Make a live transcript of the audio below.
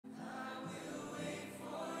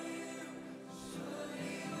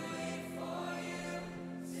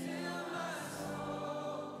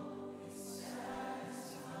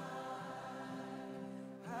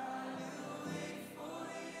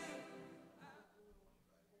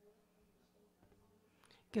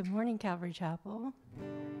Good morning, Calvary Chapel.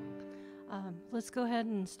 Let's go ahead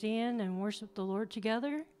and stand and worship the Lord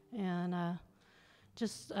together, and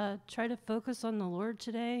just try to focus on the Lord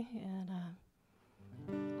today. And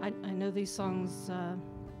I know these songs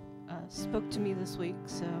spoke to me this week,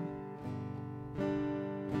 so.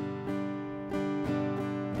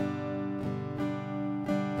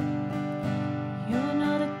 You're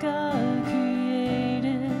not a God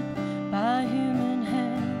created by human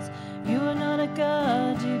hands. You are not a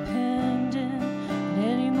God dependent on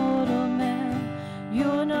any mortal man. You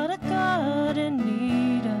are not a God in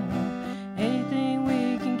need of anything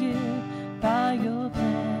we can give by your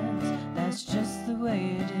plans. That's just the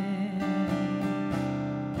way it is.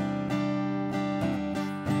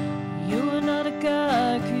 You are not a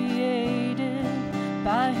God created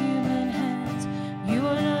by human hands. You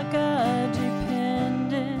are not God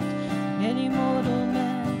dependent on any mortal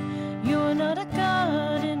man. You are not a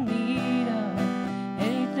God in need of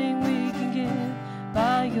anything we can give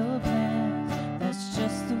by your plans. That's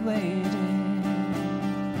just the way it is.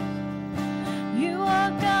 You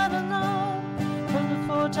are God alone from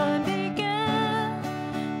before time began.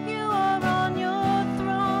 You are on your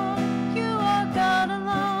throne. You are God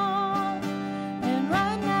alone. And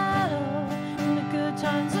right now, in the good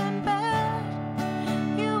times and bad,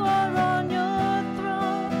 you are on your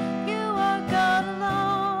throne. You are God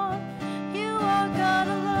alone. You are God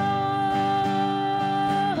alone.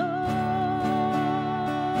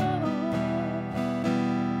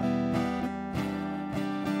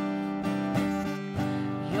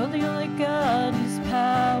 You're the only God whose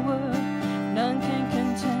power none can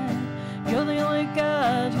contend. You're the only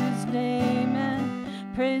God whose name and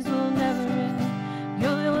praise will never end.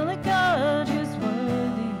 You're the only God who's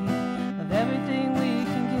worthy of everything we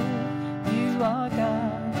can give. You are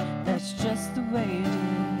God, that's just the way it is.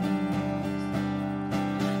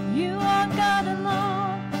 You are God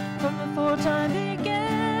alone from before time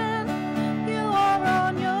began. You are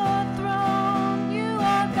on your throne. You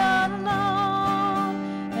are God alone.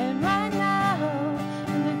 And right now,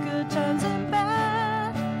 in the good times and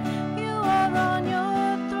bad, you are on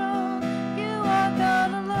your throne. You are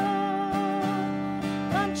God alone.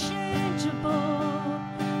 Unchangeable,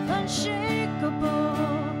 unshakable,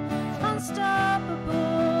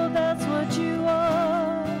 unstoppable, that's what you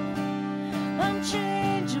are.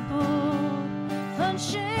 Unchangeable,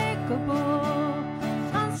 unshakable,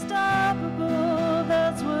 unstoppable,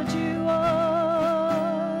 that's what you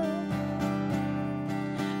are.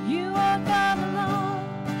 You are God alone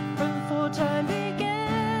from before time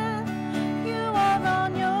began. You are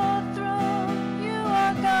on your throne. You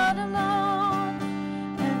are God alone.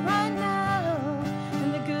 And right now,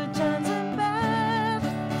 in the good times and bad,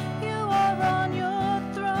 you are on your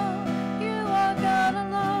throne. You are God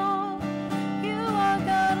alone. You are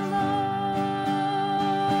God alone.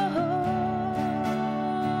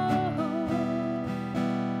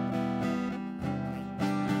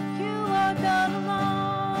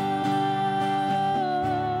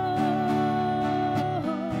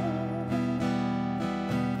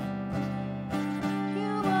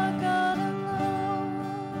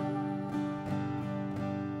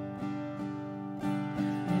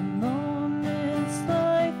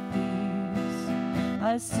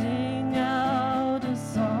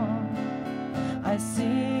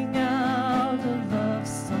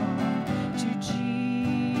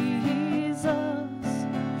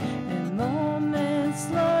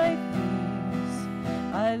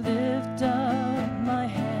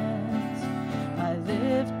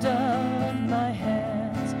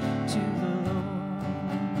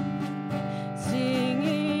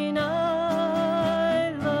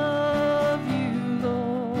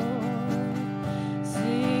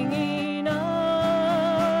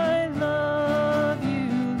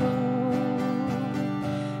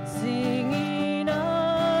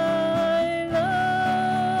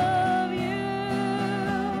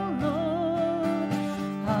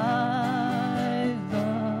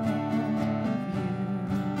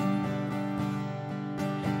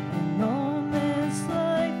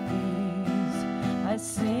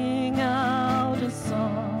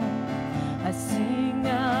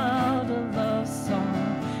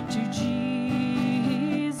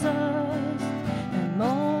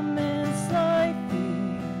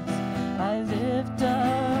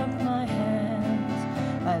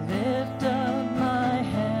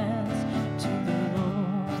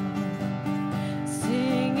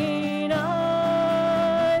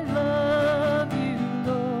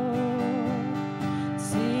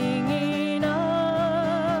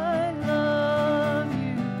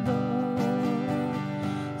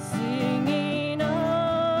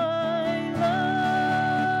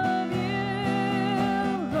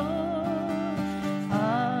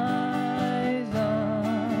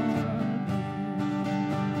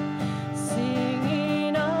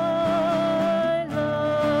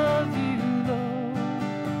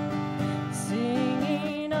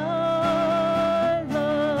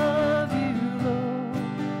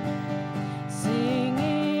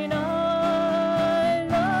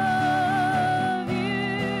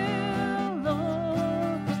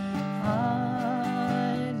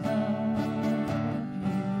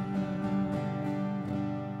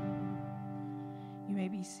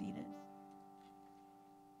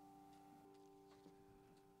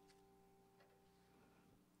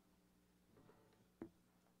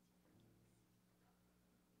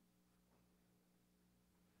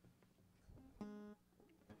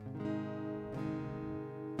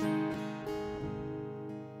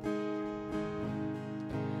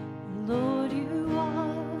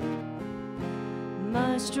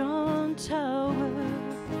 my strong tower.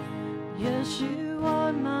 Yes, you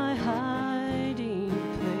are my hiding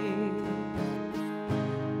place.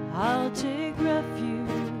 I'll take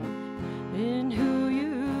refuge in who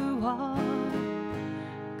you are,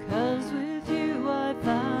 'cause with you I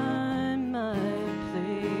find my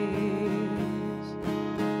place.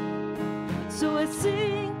 So I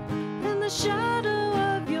sing in the shadow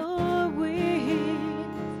of your wings,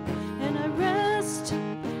 and I rest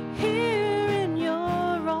here in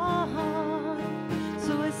your arms.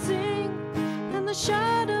 So I sing in the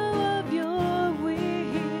shadow of your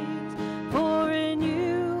wings, for in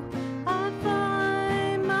you I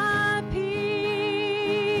find my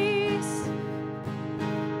peace.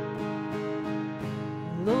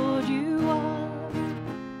 Lord, you are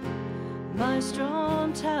my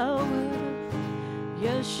strong tower.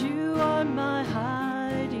 Yes, you are my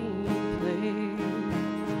hiding place.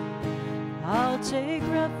 I'll take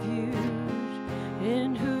refuge in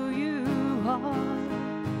who you are,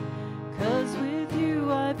 'cause with you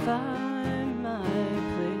I find my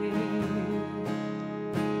place.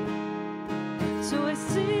 So I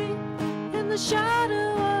sing in the shadow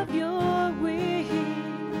of your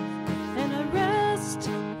wings, and I rest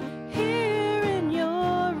here in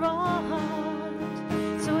your arms.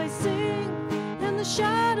 So I sing in the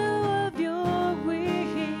shadow of your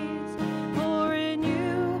wings, for in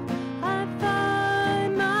you I find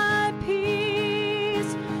my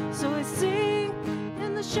peace. So I sing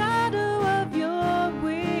in the shadow of your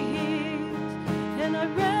wings, and I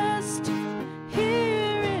rest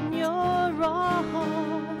here in your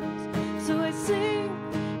arms. So I sing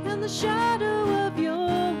in the shadow of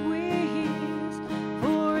your wings,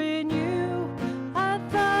 for in you I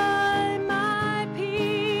find my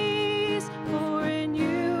peace. For in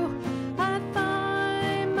you I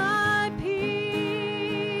find my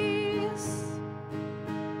peace.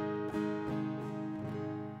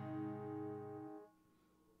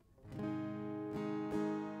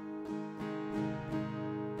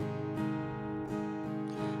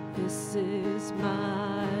 This is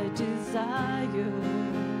my desire,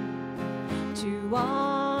 to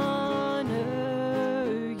honor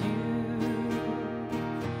you,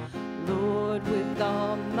 Lord. With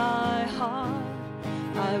all my heart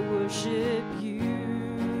I worship you.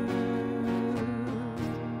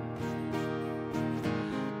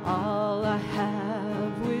 All I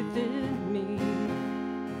have within me,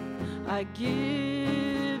 I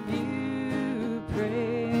give you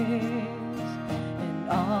praise, and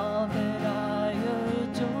all that I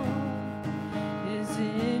adore is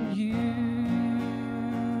in you.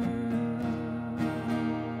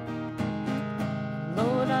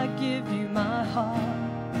 Lord, I give you my heart,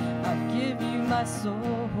 I give you my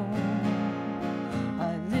soul. I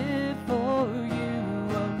live for you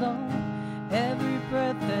alone. Every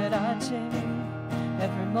breath that I take,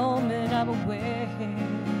 every moment I'm awake,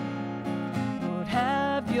 Lord,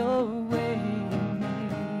 have your way in me.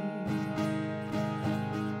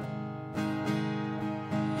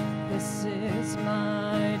 This is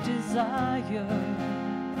my desire,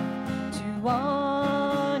 to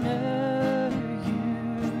honor you,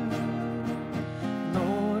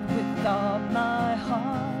 Lord. With all my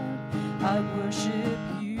heart I worship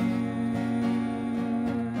you.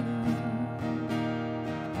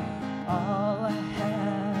 All I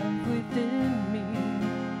have within me,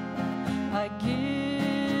 I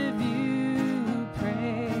give you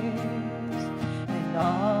praise, and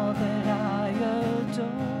all that I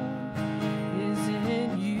adore is in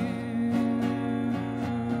you.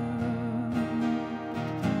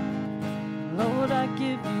 Lord, I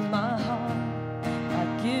give you my heart, I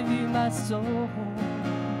give you my soul.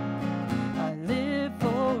 I live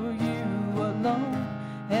for you alone.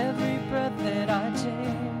 Every breath that I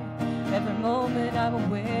take, every moment I'm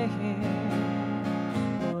awake,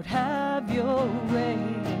 Lord, have your way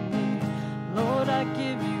in me. Lord, I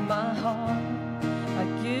give you my heart, I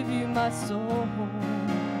give you my soul.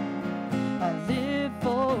 I live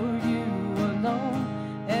for you alone.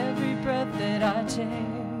 Every breath that I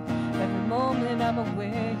take, every moment I'm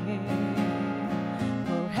awake,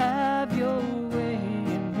 Lord, have your way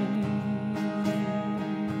in me.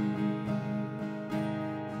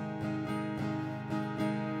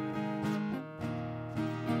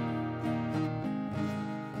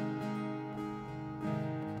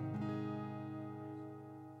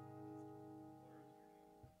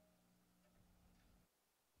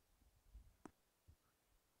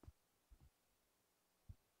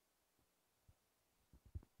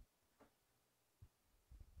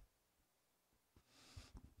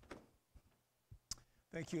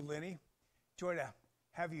 Thank you, Lenny. Joy to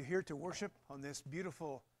have you here to worship on this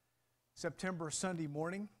beautiful September Sunday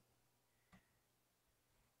morning.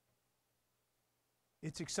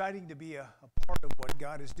 It's exciting to be a part of what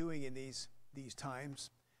God is doing in these times.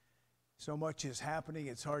 So much is happening,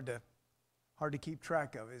 it's hard to keep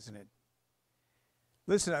track of, isn't it?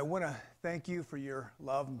 Listen, I want to thank you for your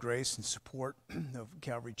love and grace and support of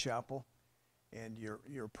Calvary Chapel and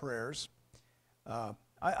your prayers. I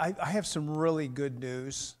have some really good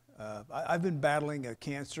news. I've been battling a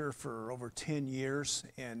cancer for over 10 years,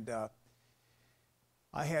 and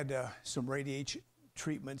I had some radiation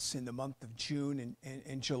treatments in the month of June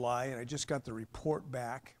and July, and I just got the report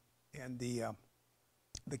back, and the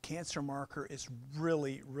cancer marker is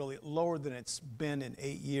really, really lower than it's been in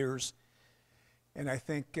 8 years. And I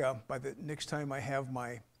think by the next time I have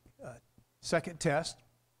my second test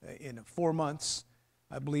in 4 months,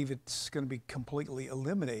 I believe it's going to be completely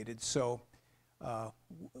eliminated. So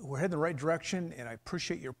we're heading the right direction, and I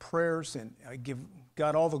appreciate your prayers, and I give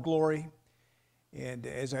God all the glory. And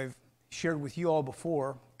as I've shared with you all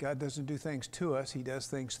before, God doesn't do things to us, He does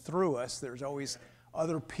things through us. There's always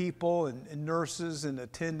other people and nurses and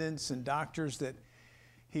attendants and doctors that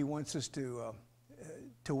He wants us to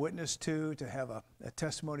witness to have a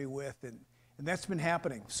testimony with, and that's been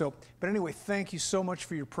happening. So, but anyway, thank you so much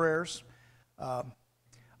for your prayers.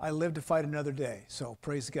 I live to fight another day, so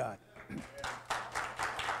praise God.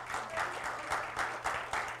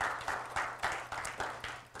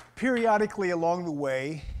 Periodically along the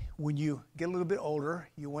way, when you get a little bit older,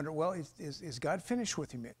 you wonder, well, is God finished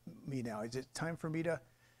with me now? Is it time for me to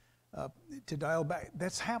dial back?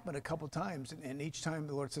 That's happened a couple times, and each time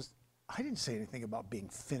the Lord says, I didn't say anything about being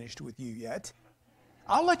finished with you yet.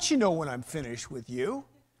 I'll let you know when I'm finished with you.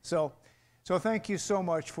 So thank you so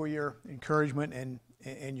much for your encouragement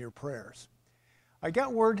and your prayers. I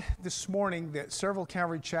got word this morning that several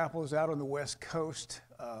Calvary chapels out on the West Coast,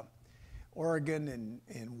 Oregon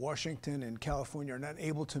and Washington and California, are not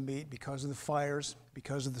able to meet because of the fires,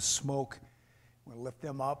 because of the smoke. I want to lift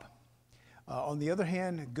them up. On the other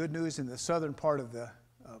hand, good news in the southern part of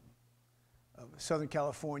Southern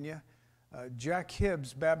California. Jack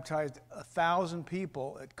Hibbs baptized 1,000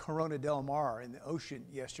 people at Corona del Mar in the ocean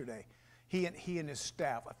yesterday. He and his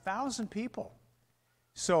staff, 1,000 people.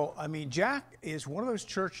 So, I mean, Jack is one of those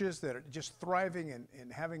churches that are just thriving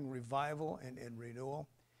and having revival and renewal.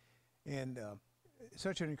 And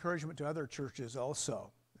such an encouragement to other churches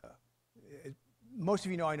also. Most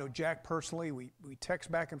of you know I know Jack personally. We text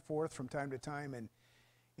back and forth from time to time, and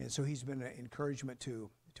so he's been an encouragement to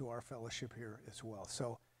our fellowship here as well.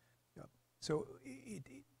 So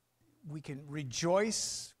we can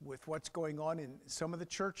rejoice with what's going on in some of the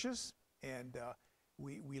churches, and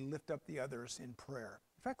we lift up the others in prayer.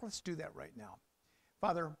 In fact, let's do that right now.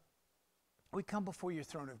 Father, we come before your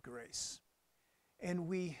throne of grace, and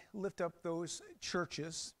we lift up those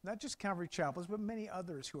churches, not just Calvary Chapels, but many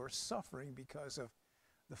others who are suffering because of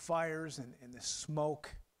the fires and the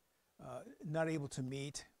smoke, not able to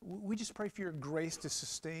meet. We just pray for your grace to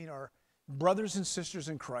sustain our brothers and sisters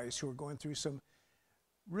in Christ who are going through some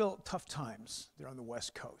real tough times there on the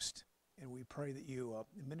West Coast. And we pray that you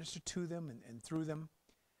minister to them and through them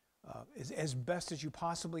as best as you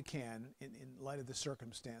possibly can in light of the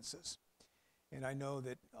circumstances. And I know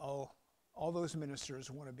that all those ministers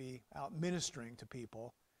want to be out ministering to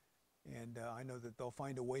people, and I know that they'll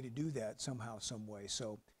find a way to do that somehow, some way.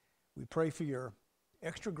 So we pray for your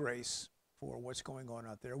extra grace for what's going on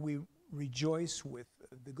out there. We rejoice with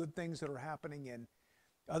the good things that are happening in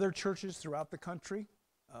other churches throughout the country.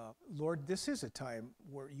 Lord, this is a time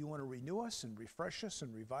where you want to renew us and refresh us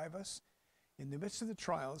and revive us in the midst of the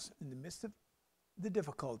trials, in the midst of the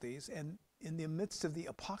difficulties, and in the midst of the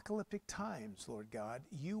apocalyptic times, Lord God.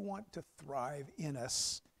 You want to thrive in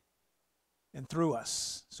us and through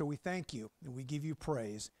us. So we thank you and we give you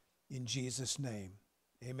praise in Jesus' name.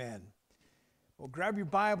 Amen. Well, grab your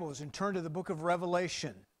Bibles and turn to the book of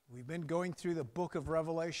Revelation. We've been going through the book of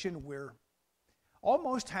Revelation. We're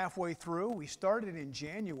almost halfway through. We started in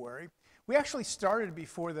January. We actually started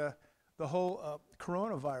before the whole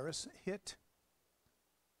coronavirus hit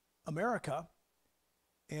America.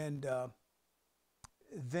 And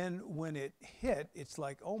then when it hit, it's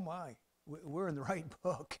like, oh my, we're in the right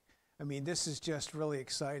book. I mean, this is just really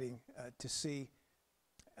exciting to see.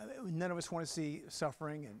 None of us want to see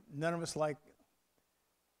suffering, and none of us like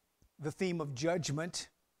the theme of judgment.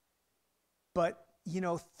 But, you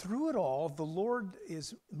know, through it all, the Lord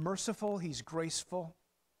is merciful. He's graceful.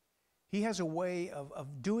 He has a way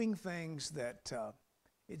of doing things that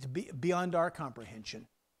it's beyond our comprehension.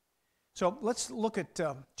 So let's look at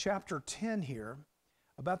chapter 10 here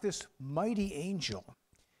about this mighty angel.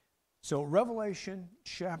 So Revelation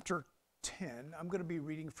chapter 10, I'm going to be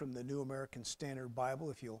reading from the New American Standard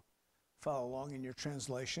Bible, if you'll follow along in your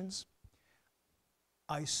translations.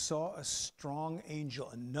 I saw a strong angel,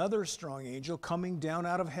 another strong angel, coming down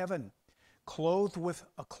out of heaven, clothed with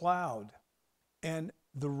a cloud, and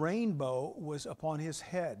the rainbow was upon his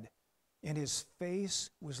head, and his face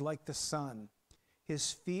was like the sun,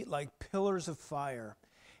 his feet like pillars of fire,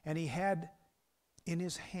 and he had in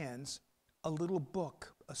his hands a little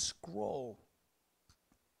book, a scroll,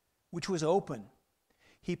 which was open.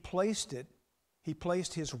 He placed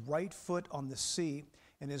his right foot on the sea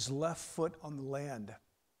and his left foot on the land.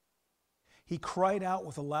 He cried out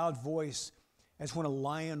with a loud voice as when a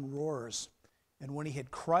lion roars. And when he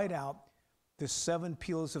had cried out, the 7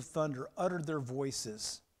 peals of thunder uttered their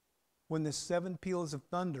voices. When the 7 peals of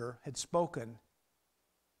thunder had spoken,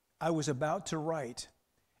 I was about to write,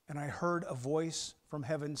 and I heard a voice from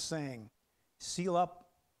heaven saying, seal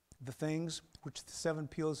up the things which the 7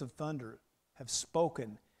 peals of thunder have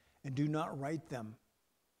spoken, and do not write them.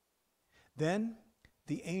 Then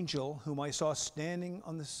the angel whom I saw standing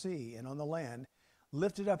on the sea and on the land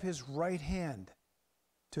lifted up his right hand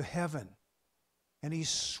to heaven, and he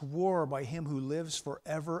swore by him who lives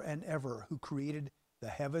forever and ever, who created the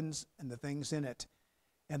heavens and the things in it,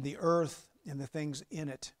 and the earth and the things in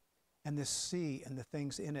it, and the sea and the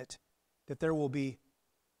things in it, that there will be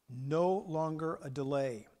no longer a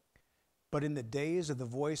delay. But in the days of the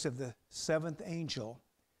voice of the 7th angel,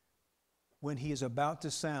 when he is about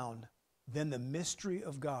to sound, then the mystery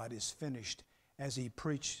of God is finished, as he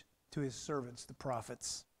preached to his servants, the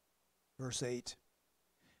prophets. Verse 8.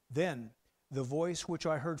 Then the voice which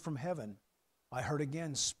I heard from heaven, I heard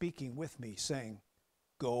again speaking with me, saying,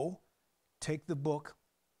 go, take the book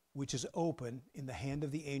which is open in the hand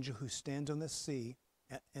of the angel who stands on the sea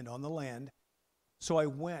and on the land. So I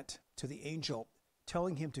went to the angel,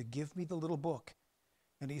 telling him to give me the little book.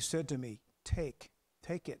 And he said to me, take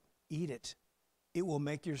it, eat it. It will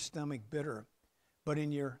make your stomach bitter, but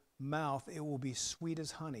in your mouth it will be sweet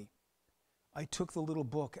as honey. I took the little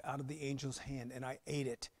book out of the angel's hand, and I ate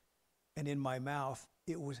it. And in my mouth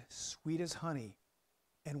it was sweet as honey.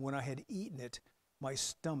 And when I had eaten it, my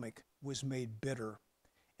stomach was made bitter.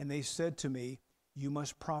 And they said to me, you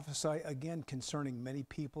must prophesy again concerning many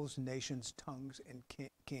peoples, nations, tongues, and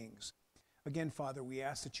kings. Again, Father, we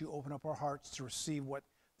ask that you open up our hearts to receive what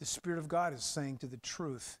the Spirit of God is saying to the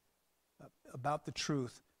truth, about the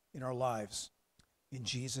truth in our lives. In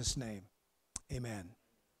Jesus' name, amen.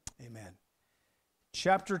 Amen.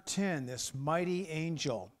 Chapter 10, this mighty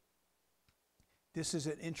angel. This is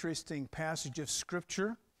an interesting passage of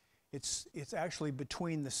Scripture. It's actually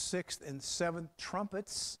between the 6th and 7th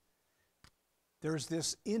trumpets. There's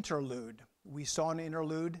this interlude. We saw an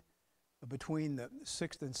interlude between the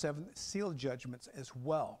 6th and 7th seal judgments as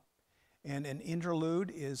well. And an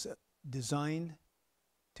interlude is designed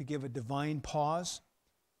to give a divine pause,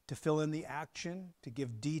 to fill in the action, to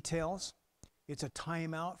give details. It's a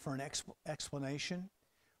timeout for an explanation.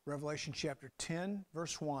 Revelation chapter 10,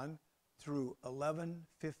 verse 1 through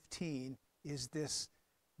 11:15 is this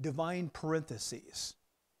divine parentheses.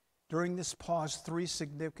 During this pause, 3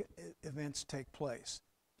 significant events take place.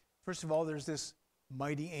 First of all, there's this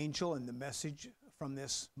mighty angel and the message from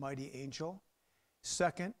this mighty angel.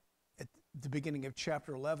 Second, at the beginning of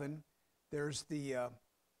chapter 11, there's the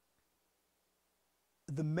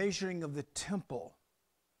measuring of the temple.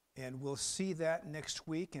 And we'll see that next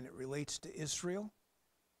week, and it relates to Israel.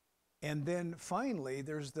 And then finally,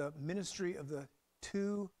 there's the ministry of the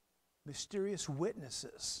 2 mysterious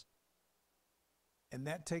witnesses. And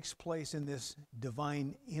that takes place in this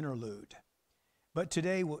divine interlude. But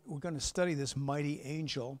today, we're going to study this mighty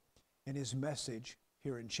angel and his message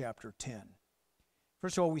here in chapter 10.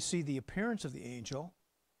 First of all, we see the appearance of the angel.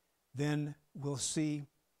 Then we'll see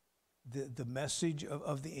the message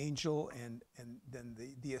of the angel, and then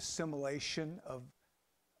the assimilation of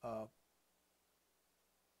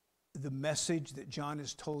the message that John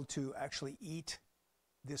is told to actually eat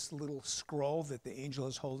this little scroll that the angel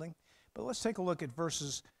is holding. But let's take a look at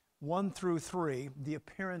verses 1 through 3, the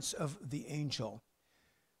appearance of the angel.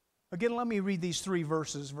 Again, let me read these 3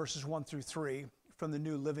 verses 1 through 3, from the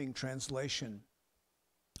New Living Translation.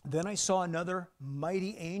 Then I saw another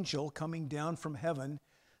mighty angel coming down from heaven,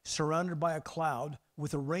 surrounded by a cloud,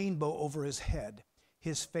 with a rainbow over his head.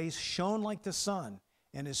 His face shone like the sun,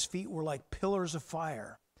 and his feet were like pillars of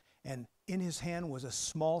fire. And in his hand was a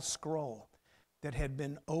small scroll that had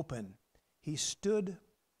been opened. He stood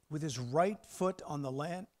with his right foot on the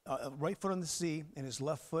land, right foot on the sea, and his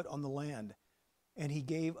left foot on the land. And he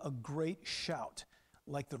gave a great shout,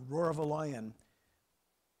 like the roar of a lion.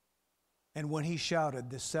 And when he shouted,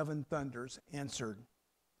 the 7 thunders answered.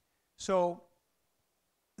 So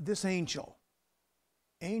this angel,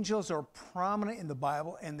 Angels are prominent in the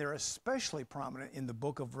Bible, and they're especially prominent in the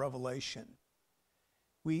book of Revelation.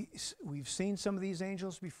 We've seen some of these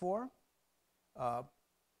angels before, and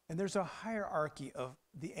there's a hierarchy of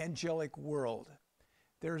the angelic world.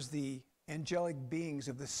 There's the angelic beings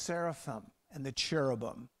of the seraphim and the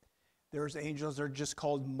cherubim. There's angels that are just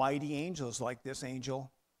called mighty angels, like this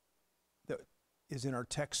angel that is in our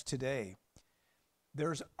text today.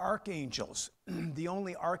 There's archangels. The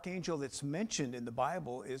only archangel that's mentioned in the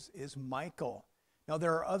Bible is Michael. Now,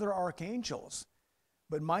 there are other archangels,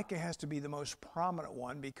 but Micah has to be the most prominent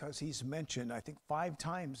one because he's mentioned, I think, 5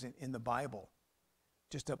 times in the Bible.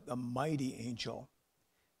 Just a mighty angel.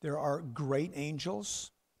 There are great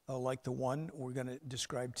angels, like the one we're going to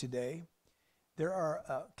describe today. There are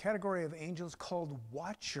a category of angels called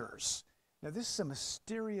watchers. Now, this is a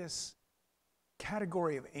mysterious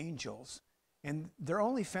category of angels, and they're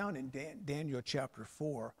only found in Daniel chapter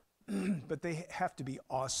 4, but they have to be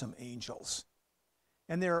awesome angels.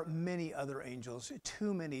 And there are many other angels,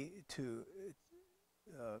 too many to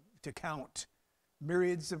count.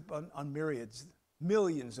 Myriads on myriads,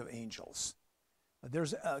 millions of angels.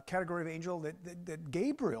 There's a category of angel that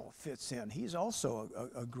Gabriel fits in. He's also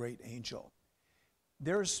a great angel.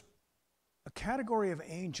 There's a category of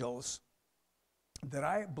angels that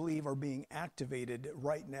I believe are being activated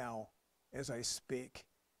right now as I speak.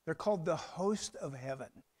 They're called the host of heaven.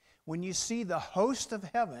 When you see the host of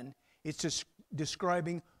heaven, it's just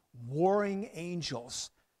describing warring angels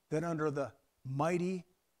that under the mighty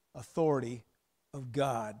authority of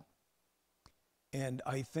God. And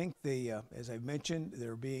I think they, as I mentioned,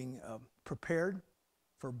 they're being prepared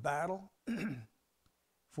for battle,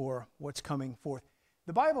 for what's coming forth.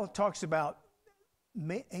 The Bible talks about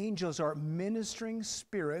angels are ministering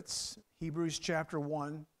spirits, Hebrews chapter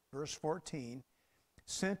 1, verse 14,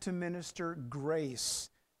 sent to minister grace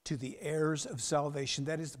to the heirs of salvation,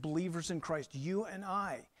 that is, believers in Christ, you and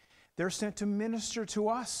I. They're sent to minister to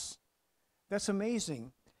us. That's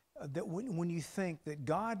amazing that when you think that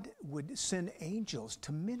God would send angels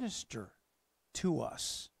to minister to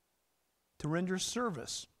us, to render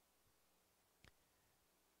service.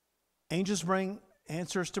 Angels bring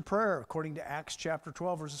answers to prayer, according to Acts chapter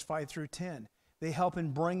 12, verses 5 through 10. They help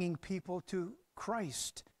in bringing people to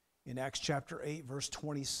Christ in Acts chapter 8, verse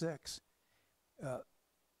 26.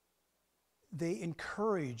 They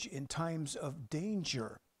encourage in times of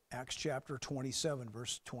danger, Acts chapter 27,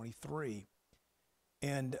 verse 23.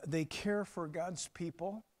 And they care for God's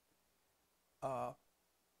people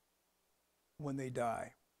when they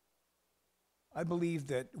die. I believe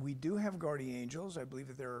that we do have guardian angels. I believe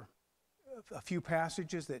that there are a few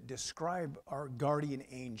passages that describe our guardian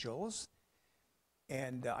angels.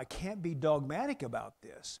 And I can't be dogmatic about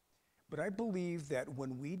this, but I believe that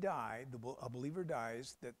when we die, a believer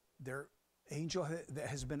dies, that their angel that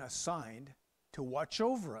has been assigned to watch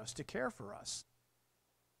over us, to care for us,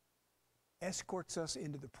 escorts us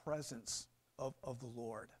into the presence of the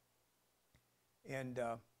Lord. And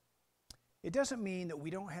it doesn't mean that we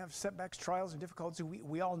don't have setbacks, trials, and difficulties.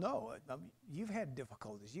 We all know it. You've had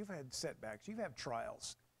difficulties. You've had setbacks. You've had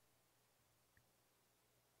trials.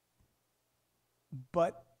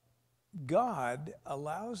 But God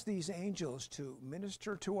allows these angels to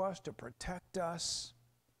minister to us, to protect us.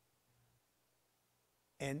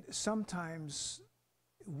 And sometimes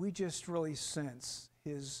we just really sense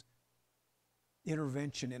His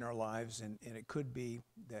intervention in our lives, and it could be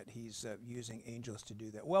that He's using angels to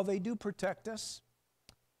do that. Well, they do protect us.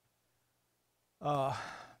 Psalm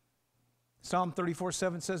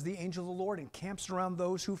 34:7 says, "The angel of the Lord encamps around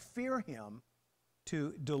those who fear Him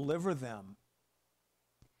to deliver them."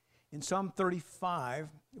 In Psalm 35,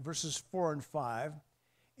 verses 4 and 5,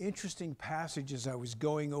 interesting passages. I was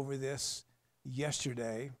going over this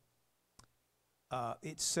yesterday.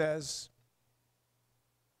 It says,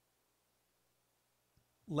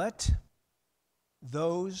 "Let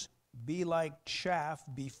those be like chaff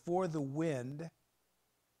before the wind,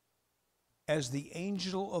 as the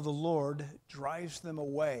angel of the Lord drives them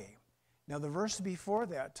away." Now, the verse before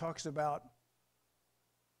that talks about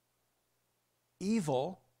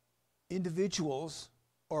evil individuals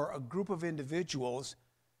or a group of individuals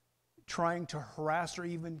trying to harass or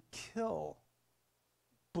even kill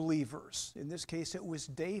believers. In this case, it was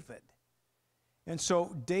David. And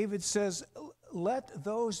so David says, "Let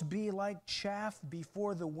those be like chaff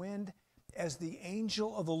before the wind, as the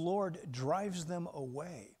angel of the Lord drives them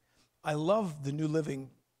away." I love the New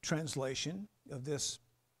Living Translation of this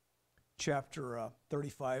chapter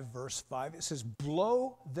 35, verse 5. It says,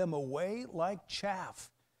 "Blow them away like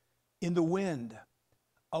chaff in the wind,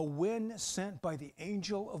 a wind sent by the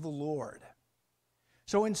angel of the Lord."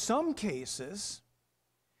 So in some cases,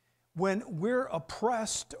 when we're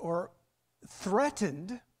oppressed or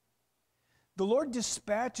threatened, the Lord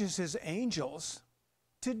dispatches his angels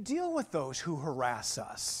to deal with those who harass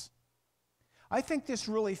us. I think this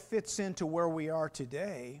really fits into where we are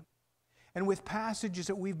today, and with passages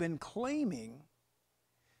that we've been claiming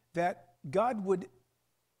that God would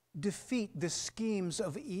defeat the schemes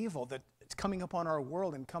of evil that's coming upon our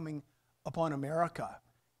world and coming upon America,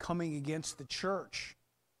 coming against the church.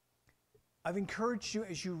 I've encouraged you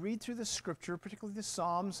as you read through the Scripture, particularly the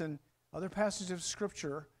Psalms and other passages of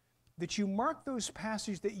Scripture, that you mark those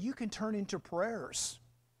passages that you can turn into prayers.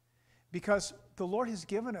 Because the Lord has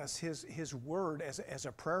given us His Word as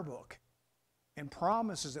a prayer book and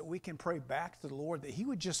promises that we can pray back to the Lord, that He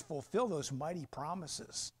would just fulfill those mighty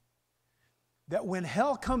promises. That when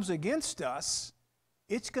hell comes against us,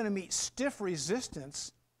 it's going to meet stiff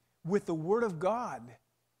resistance with the Word of God.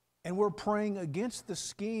 And we're praying against the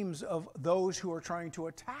schemes of those who are trying to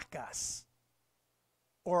attack us,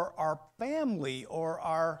 or our family, or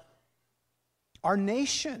our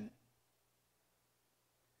nation.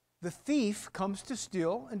 The thief comes to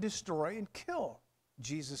steal and destroy and kill,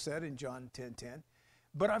 Jesus said in John 10:10.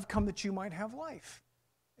 But I've come that you might have life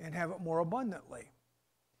and have it more abundantly.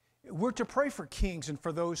 We're to pray for kings and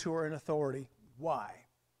for those who are in authority. Why?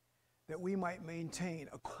 That we might maintain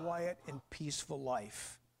a quiet and peaceful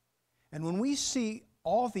life. And when we see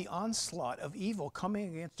all the onslaught of evil coming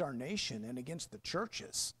against our nation and against the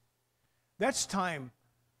churches, that's time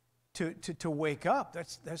to wake up.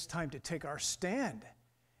 That's time to take our stand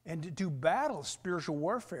and to do battle, spiritual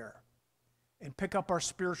warfare, and pick up our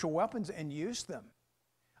spiritual weapons and use them.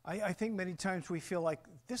 I think many times we feel like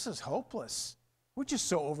this is hopeless. We're just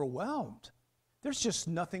so overwhelmed. There's just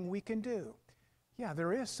nothing we can do. Yeah,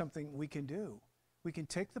 there is something we can do. We can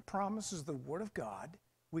take the promises of the Word of God.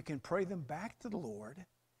 We can pray them back to the Lord.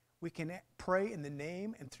 We can pray in the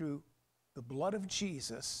name and through the blood of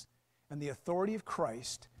Jesus and the authority of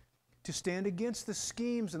Christ to stand against the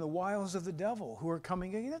schemes and the wiles of the devil who are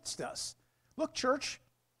coming against us. Look, church,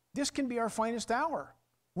 this can be our finest hour.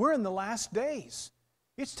 We're in the last days.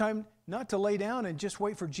 It's time not to lay down and just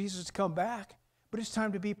wait for Jesus to come back, but it's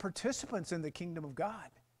time to be participants in the kingdom of God.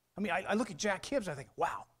 I mean, I look at Jack Hibbs, I think,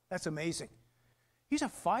 wow, that's amazing. He's a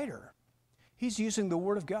fighter. He's using the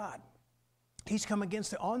Word of God. He's come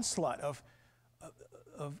against the onslaught of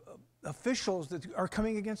officials that are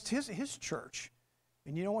coming against his church.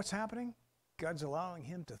 And you know what's happening? God's allowing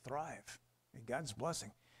him to thrive, and God's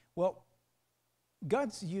blessing. Well,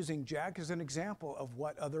 God's using Jack as an example of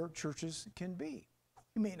what other churches can be.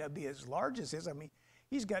 He may not be as large as his. I mean,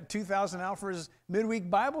 he's got 2,000 out for his midweek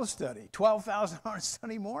Bible study, 12,000 on a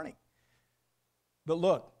Sunday morning. But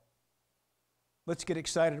look, let's get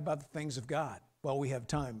excited about the things of God while we have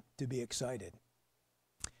time to be excited.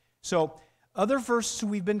 So, other verses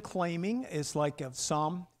we've been claiming is like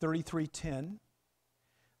Psalm 33:10.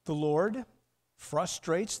 The Lord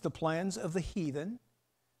frustrates the plans of the heathen,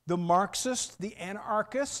 the Marxists, the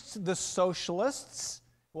anarchists, the socialists.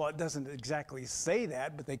 Well, it doesn't exactly say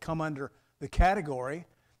that, but they come under the category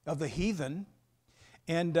of the heathen.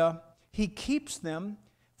 And he keeps them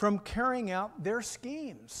from carrying out their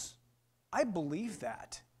schemes. I believe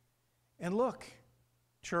that. And look,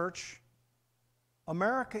 church,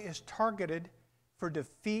 America is targeted for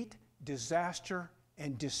defeat, disaster,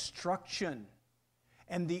 and destruction.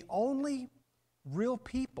 And the only real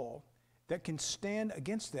people that can stand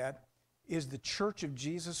against that is the Church of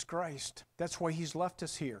Jesus Christ. That's why He's left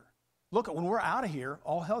us here. Look, when we're out of here,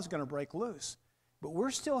 all hell's going to break loose. But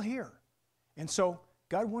we're still here. And so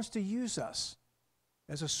God wants to use us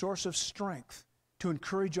as a source of strength to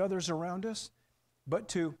encourage others around us, but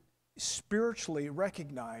to spiritually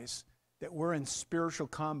recognize that we're in spiritual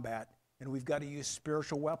combat and we've got to use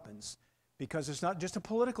spiritual weapons, because it's not just a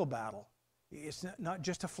political battle. It's not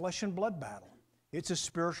just a flesh and blood battle. It's a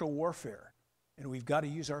spiritual warfare. And we've got to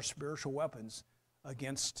use our spiritual weapons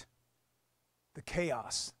against the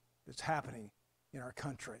chaos that's happening in our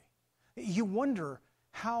country. You wonder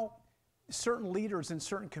how certain leaders in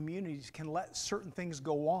certain communities can let certain things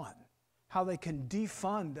go on, how they can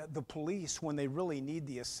defund the police when they really need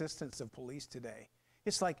the assistance of police today.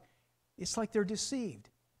 It's like they're deceived.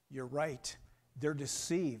 You're right. They're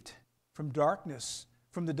deceived from darkness,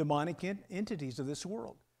 from the demonic entities of this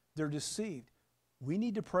world. They're deceived. We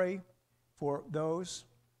need to pray for those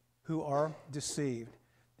who are deceived,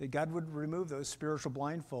 that God would remove those spiritual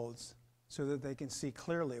blindfolds so that they can see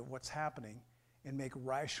clearly what's happening and make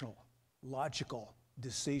rational, logical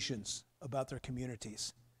decisions about their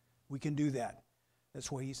communities. We can do that.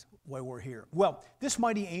 That's why we're here. Well, this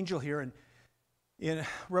mighty angel here in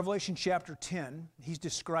Revelation chapter 10, he's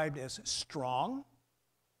described as strong,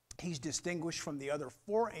 He's distinguished from the other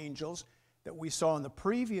four angels that we saw in the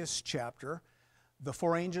previous chapter. The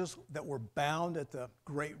four angels that were bound at the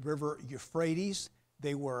great river Euphrates,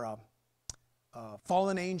 they were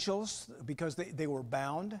fallen angels because they were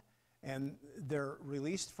bound, and they're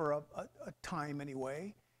released for a time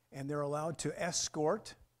anyway, and they're allowed to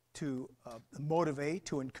escort, to motivate,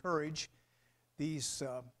 to encourage these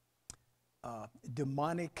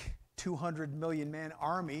demonic 200 million man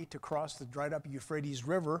army to cross the dried up Euphrates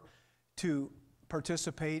River to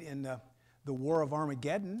participate in the War of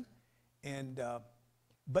Armageddon.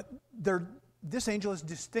 But this angel is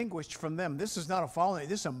distinguished from them. This is not a fallen,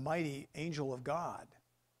 this is a mighty angel of God.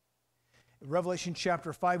 In Revelation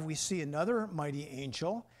chapter 5, we see another mighty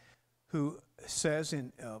angel who says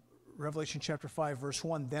in Revelation chapter 5, verse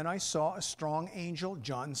 1, "Then I saw a strong angel,"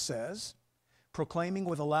 John says, "proclaiming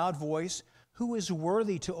with a loud voice, 'Who is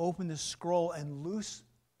worthy to open the scroll and loose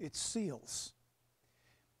its seals?'"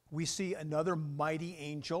 We see another mighty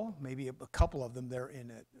angel, maybe a couple of them there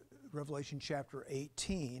in Revelation chapter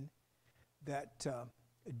 18, that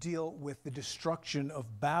deal with the destruction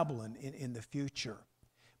of Babylon in the future.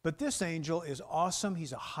 But this angel is awesome.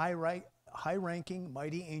 He's a high-ranking,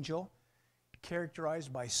 mighty angel,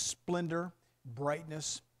 characterized by splendor,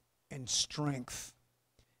 brightness, and strength.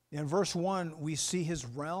 In verse 1, we see his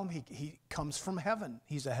realm. He comes from heaven.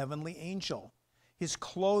 He's a heavenly angel. His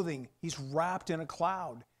clothing, he's wrapped in a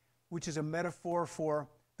cloud, which is a metaphor for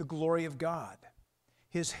the glory of God.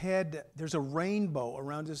 His head, there's a rainbow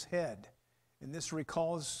around his head. And this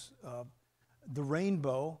recalls the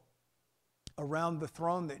rainbow around the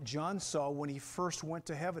throne that John saw when he first went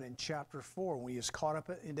to heaven in chapter 4. When he was caught up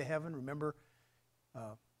into heaven, remember,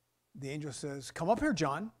 the angel says, "Come up here,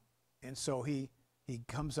 John." And so he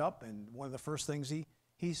comes up, and one of the first things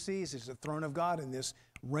he sees is the throne of God and this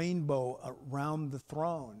rainbow around the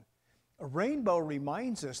throne. A rainbow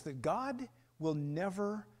reminds us that God will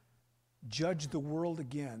never judge the world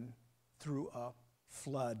again through a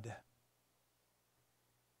flood.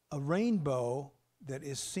 A rainbow that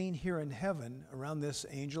is seen here in heaven around this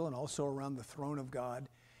angel and also around the throne of God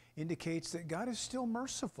indicates that God is still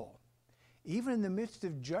merciful. Even in the midst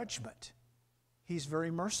of judgment, he's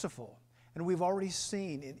very merciful. And we've already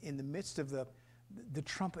seen in the midst of the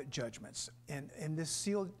trumpet judgments and the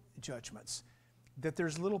seal judgments that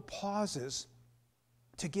there's little pauses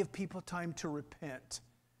to give people time to repent.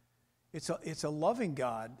 It's a loving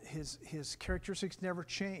God. His characteristics never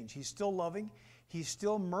change. He's still loving. He's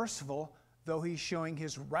still merciful, though he's showing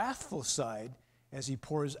his wrathful side as he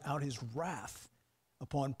pours out his wrath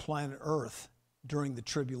upon planet Earth during the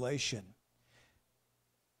tribulation.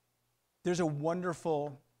 There's a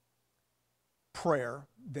wonderful prayer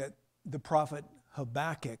that the prophet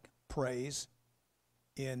Habakkuk prays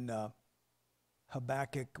in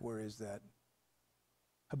Habakkuk, where is that?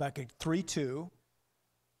 Habakkuk 3:2.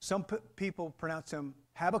 Some people pronounce him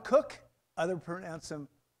Habakkuk, others pronounce him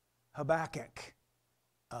Habakkuk.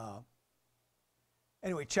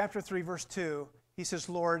 Anyway, chapter 3, verse 2, he says,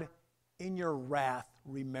 "Lord, in your wrath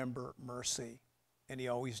remember mercy." And he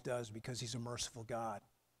always does because he's a merciful God.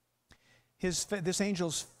 This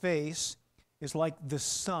angel's face is like the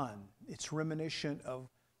sun. It's reminiscent of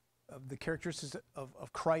the characteristics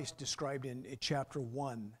of Christ described in chapter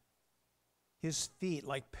 1. His feet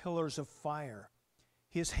like pillars of fire.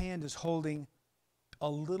 His hand is holding a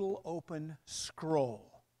little open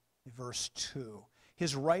scroll, verse 2.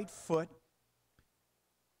 His right foot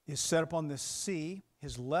is set up on the sea,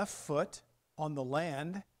 his left foot on the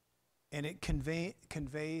land, and it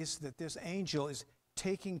conveys that this angel is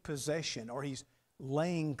taking possession, or he's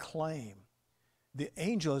laying claim. The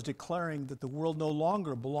angel is declaring that the world no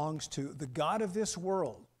longer belongs to the God of this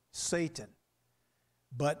world, Satan,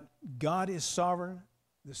 but God is sovereign,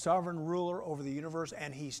 the sovereign ruler over the universe,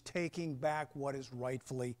 and he's taking back what is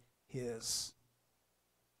rightfully his.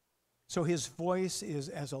 So his voice is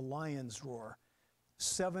as a lion's roar.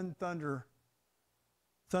 7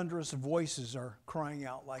 thunderous voices are crying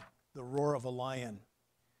out like the roar of a lion.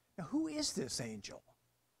 Now, who is this angel?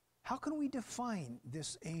 How can we define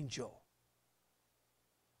this angel?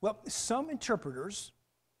 Well, some interpreters,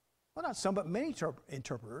 well, not some, but many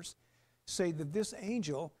interpreters say that this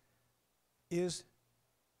angel is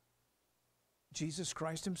Jesus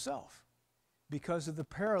Christ himself because of the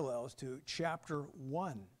parallels to chapter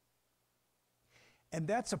 1. And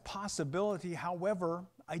that's a possibility. However,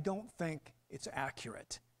 I don't think it's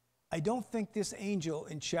accurate. I don't think this angel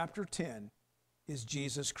in chapter 10 is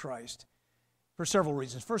Jesus Christ for several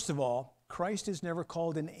reasons. First of all, Christ is never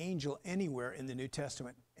called an angel anywhere in the New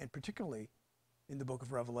Testament, and particularly in the book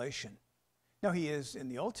of Revelation. Now, he is in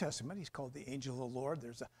the Old Testament. He's called the angel of the Lord.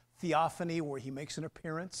 There's theophany where he makes an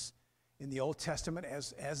appearance in the Old Testament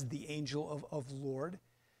as the angel of Lord.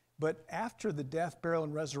 But after the death, burial,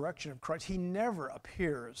 and resurrection of Christ, he never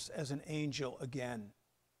appears as an angel again.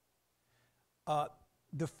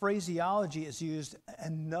 The phraseology is used,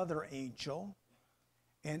 another angel,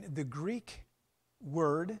 and the Greek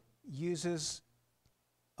word uses,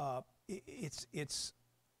 it's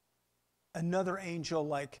another angel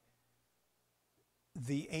like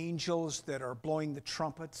the angels that are blowing the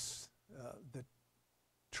trumpets, the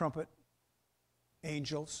trumpet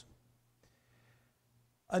angels.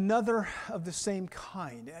 Another of the same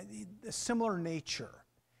kind, a similar nature.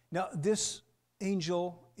 Now, this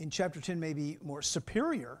angel in chapter 10 may be more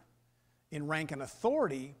superior in rank and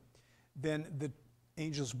authority than the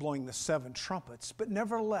angels blowing the 7 trumpets, but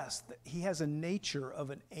nevertheless, he has a nature of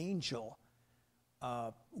an angel,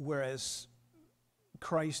 whereas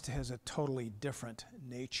Christ has a totally different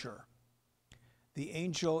nature. The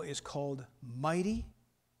angel is called mighty,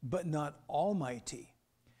 but not almighty.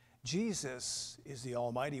 Jesus is the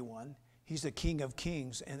Almighty One. He's the King of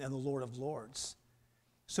Kings and the Lord of Lords.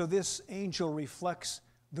 So this angel reflects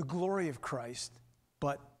the glory of Christ,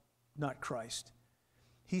 but not Christ.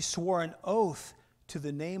 He swore an oath to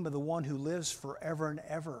the name of the one who lives forever and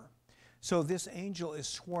ever. So this angel is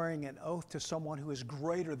swearing an oath to someone who is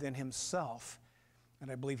greater than himself.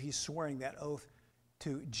 And I believe he's swearing that oath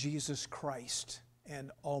to Jesus Christ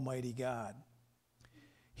and Almighty God.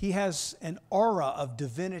 He has an aura of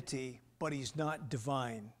divinity, but he's not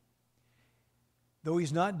divine. Though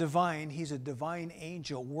he's not divine, he's a divine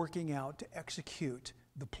angel working out to execute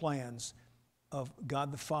the plans of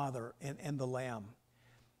God the Father and the Lamb.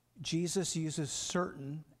 Jesus uses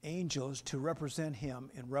certain angels to represent him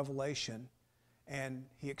in Revelation, and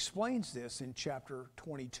he explains this in chapter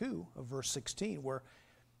 22 of verse 16, where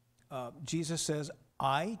Jesus says,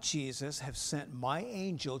 I, Jesus, have sent my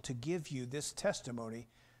angel to give you this testimony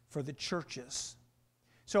for the churches.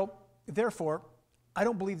 So, therefore, I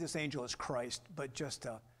don't believe this angel is Christ, but just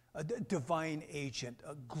a divine agent,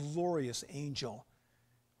 a glorious angel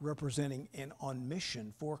representing and on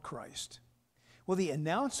mission for Christ. Well, the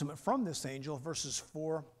announcement from this angel, verses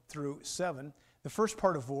 4 through 7, the first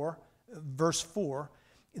part of verse 4,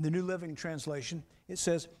 in the New Living Translation, it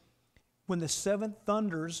says, when the 7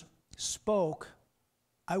 thunders spoke,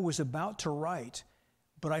 I was about to write,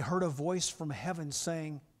 but I heard a voice from heaven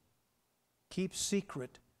saying, keep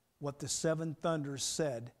secret what the 7 thunders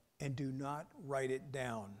said and do not write it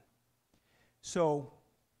down. So,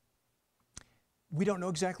 we don't know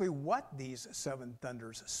exactly what these 7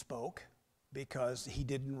 thunders spoke because he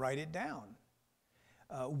didn't write it down.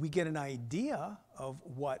 We get an idea of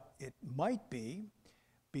what it might be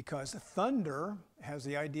because thunder has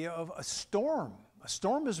the idea of a storm. A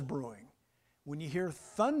storm is brewing. When you hear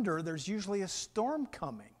thunder, there's usually a storm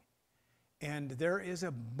coming. And there is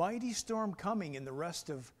a mighty storm coming in the rest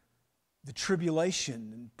of the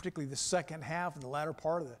tribulation, and particularly the second half and the latter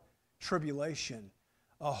part of the tribulation.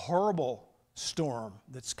 A horrible storm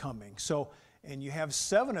that's coming. So, and you have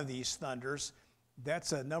 7 of these thunders.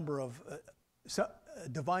 That's a number of a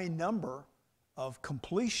divine number of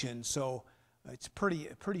completion. So it's a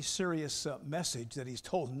pretty serious message that he's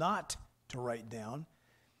told not to write down.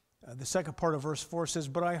 The second part of verse 4 says,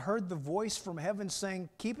 but I heard the voice from heaven saying,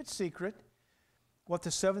 keep it secret what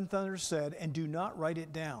the 7 thunders said and do not write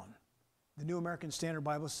it down. The New American Standard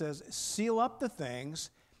Bible says, seal up the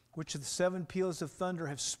things which the 7 peals of thunder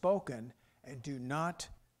have spoken and do not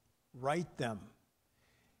write them.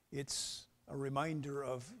 It's a reminder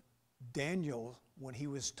of Daniel when he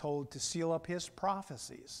was told to seal up his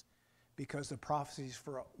prophecies because the prophecies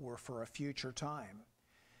were for a future time.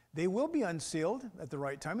 They will be unsealed at the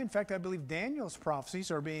right time. In fact, I believe Daniel's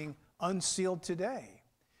prophecies are being unsealed today.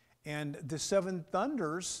 And the 7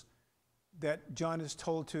 thunders that John is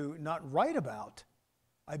told to not write about,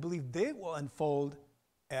 I believe they will unfold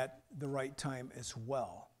at the right time as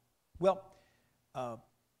well. Well,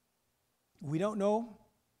 we don't know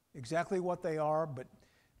exactly what they are, but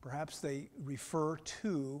perhaps they refer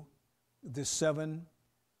to the 7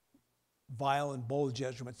 vile and bold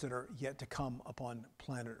judgments that are yet to come upon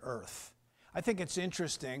planet Earth. I think it's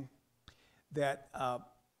interesting that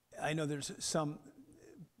I know there's some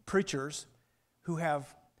preachers who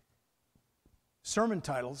have sermon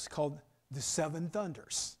titles called The 7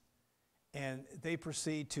 Thunders, and they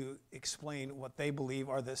proceed to explain what they believe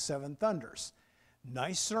are the 7 thunders.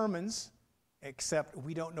 Nice sermons, except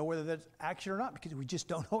we don't know whether that's accurate or not because we just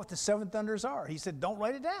don't know what the 7 thunders are. He said, don't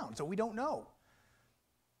write it down, so we don't know.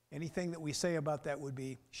 Anything that we say about that would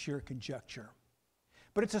be sheer conjecture.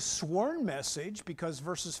 But it's a sworn message because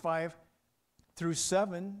verses 5 through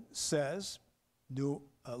 7 says, New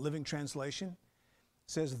Living Translation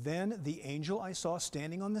says, "Then the angel I saw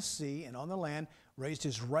standing on the sea and on the land raised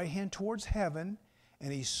his right hand towards heaven,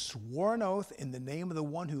 and he swore an oath in the name of the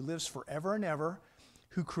one who lives forever and ever,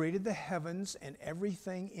 who created the heavens and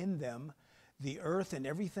everything in them, the earth and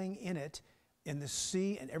everything in it, and the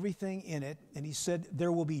sea and everything in it." And he said,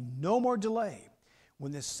 "There will be no more delay.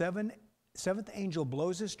 When the seventh angel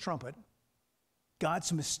blows his trumpet,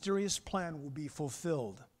 God's mysterious plan will be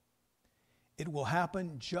fulfilled. It will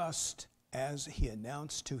happen just as he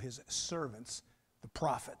announced to his servants, the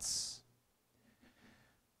prophets."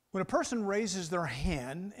 When a person raises their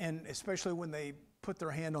hand, and especially when they put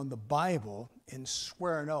their hand on the Bible and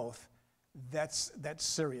swear an oath, that's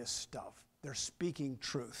serious stuff. They're speaking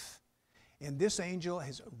truth. And this angel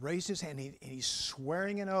has raised his hand, and he's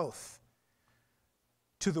swearing an oath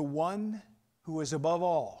to the one who is above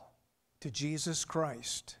all, to Jesus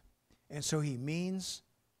Christ. And so he means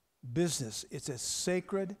business. It's a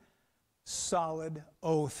sacred, solid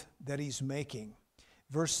oath that he's making.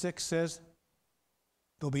 Verse 6 says,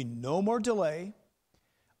 there'll be no more delay.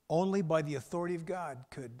 Only by the authority of God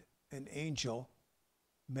could an angel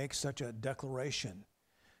make such a declaration.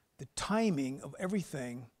 The timing of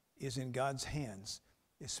everything is in God's hands,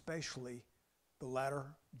 especially the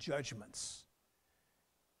latter judgments.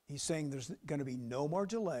 He's saying there's going to be no more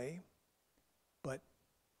delay, but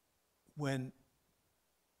when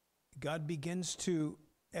God begins to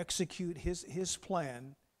execute his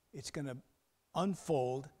plan, it's going to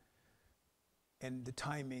unfold, and the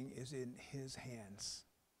timing is in his hands.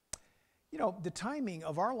 You know, the timing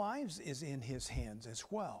of our lives is in his hands as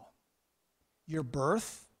well. Your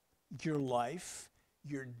birth, your life,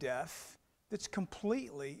 your death, that's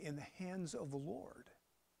completely in the hands of the Lord.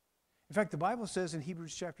 In fact, the Bible says in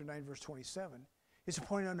Hebrews chapter 9, verse 27, "It's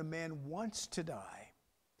appointed unto man once to die,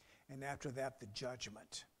 and after that the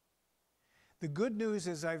judgment." The good news,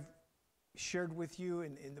 as I've shared with you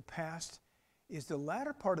in the past, is the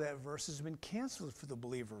latter part of that verse has been canceled for the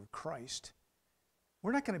believer of Christ.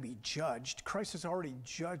 We're not going to be judged. Christ has already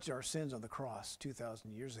judged our sins on the cross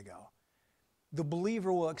 2,000 years ago. The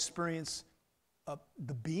believer will experience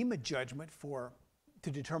the beam of judgment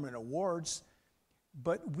to determine awards,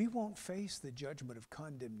 but we won't face the judgment of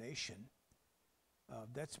condemnation.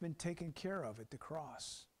 That's been taken care of at the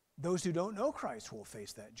cross. Those who don't know Christ will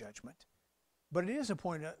face that judgment. But it is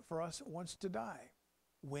appointed for us once to die.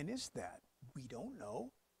 When is that? We don't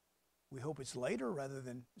know. We hope it's later rather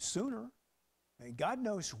than sooner. And God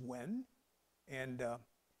knows when. And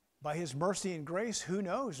by his mercy and grace, who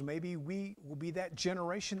knows? Maybe we will be that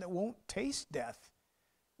generation that won't taste death.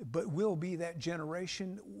 But we'll be that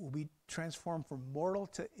generation that will be transformed from mortal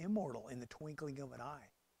to immortal in the twinkling of an eye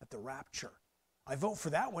at the rapture. I vote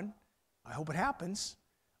for that one. I hope it happens.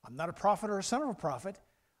 I'm not a prophet or a son of a prophet.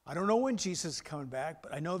 I don't know when Jesus is coming back,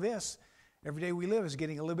 but I know this. Every day we live is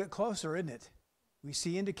getting a little bit closer, isn't it? We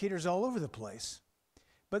see indicators all over the place.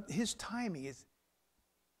 But his timing is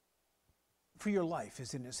for your life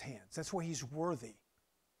is in his hands. That's why he's worthy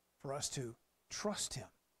for us to trust him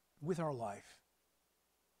with our life.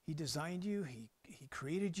 He designed you. He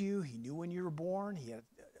created you. He knew when you were born. He had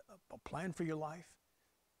a plan for your life.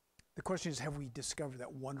 The question is, have we discovered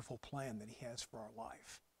that wonderful plan that he has for our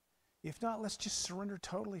life? If not, let's just surrender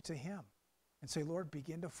totally to him and say, Lord,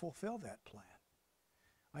 begin to fulfill that plan.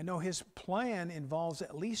 I know his plan involves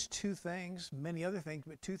at least two things, many other things,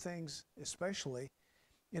 but two things especially.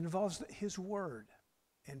 It involves his word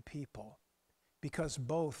and people, because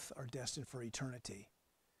both are destined for eternity.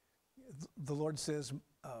 The Lord says,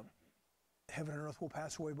 heaven and earth will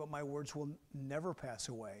pass away, but my words will never pass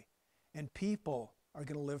away. And people are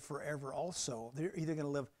going to live forever also. They're either going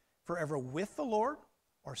to live forever with the Lord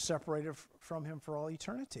or separated from him for all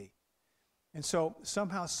eternity. And so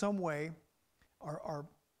somehow, some way, our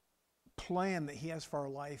plan that he has for our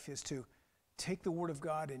life is to take the word of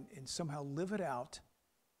God and somehow live it out,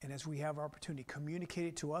 and as we have opportunity, communicate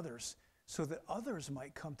it to others so that others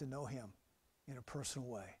might come to know him in a personal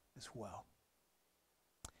way as well.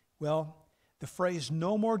 Well, the phrase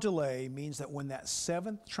 "no more delay" means that when that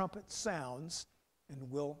seventh trumpet sounds,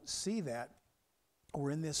 and we'll see that,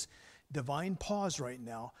 we're in this divine pause right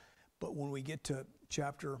now, but when we get to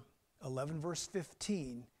chapter 11, verse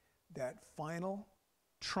 15, that final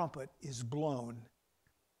trumpet is blown,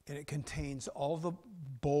 and it contains all the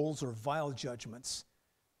bowls or vial judgments.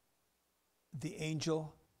 The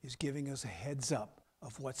angel is giving us a heads up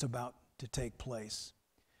of what's about to take place.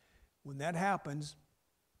 When that happens,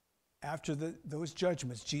 after those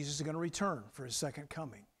judgments, Jesus is going to return for his second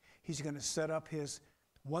coming. He's going to set up his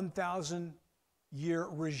 1,000-year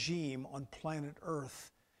regime on planet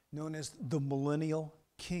Earth, known as the Millennial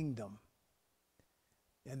Kingdom.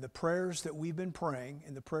 And the prayers that we've been praying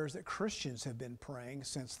and the prayers that Christians have been praying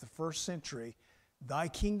since the first century, thy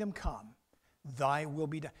kingdom come, thy will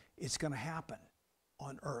be done. It's going to happen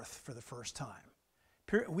on earth for the first time.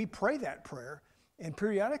 We pray that prayer, and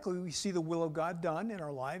periodically we see the will of God done in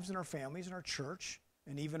our lives and our families and our church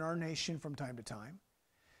and even our nation from time to time.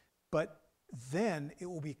 But then it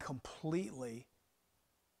will be completely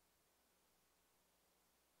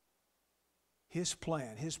His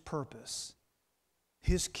plan, His purpose,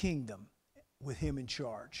 His kingdom with Him in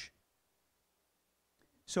charge.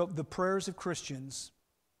 So the prayers of Christians,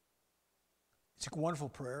 it's a wonderful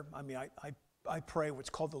prayer. I mean, I pray what's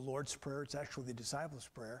called the Lord's Prayer. It's actually the disciples'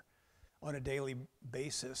 prayer on a daily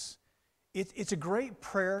basis. It's a great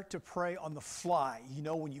prayer to pray on the fly. You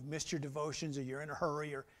know, when you've missed your devotions or you're in a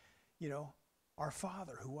hurry or, you know, our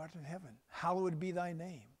Father who art in heaven, hallowed be thy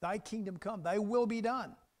name. Thy kingdom come, thy will be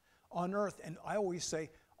done on earth. And I always say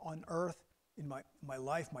on earth, in my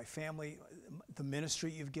life, my family, the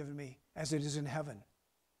ministry you've given me, as it is in heaven.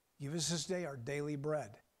 Give us this day our daily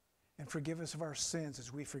bread, and forgive us of our sins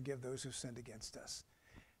as we forgive those who sinned against us.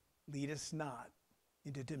 Lead us not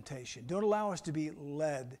into temptation. Don't allow us to be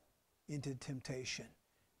led into temptation,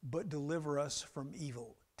 but deliver us from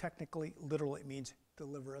evil. Technically, literally, it means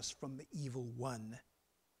deliver us from the evil one,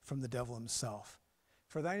 from the devil himself.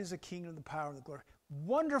 For thine is the kingdom, the power, and the glory.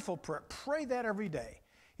 Wonderful prayer. Pray that every day.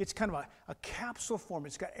 It's kind of a capsule form.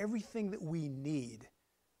 It's got everything that we need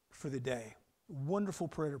for the day. Wonderful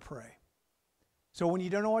prayer to pray. So when you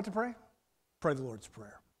don't know what to pray, pray the Lord's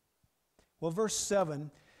Prayer. Well, verse 7,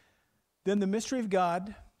 then the mystery of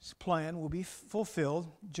God's plan will be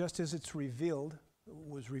fulfilled just as it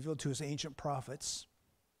was revealed to His ancient prophets.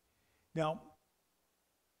 Now,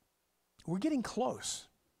 we're getting close.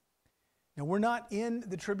 Now, we're not in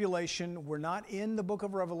the tribulation. We're not in the book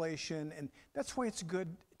of Revelation. And that's why it's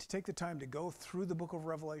good to take the time to go through the book of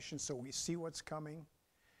Revelation so we see what's coming.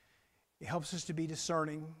 It helps us to be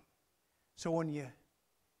discerning. So when you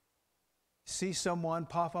see someone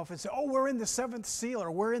pop off and say, oh, we're in the seventh seal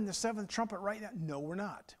or we're in the seventh trumpet right now. No, we're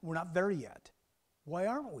not. We're not there yet. Why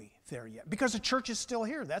aren't we there yet? Because the church is still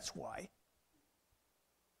here. That's why.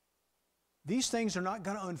 These things are not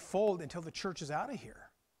going to unfold until the church is out of here.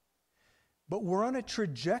 But we're on a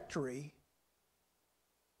trajectory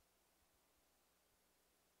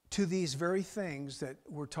to these very things that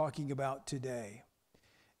we're talking about today.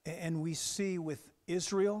 And we see with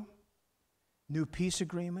Israel, new peace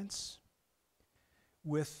agreements,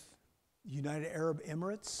 with United Arab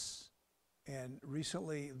Emirates, and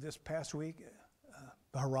recently this past week,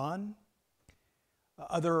 Bahrain,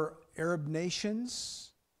 other Arab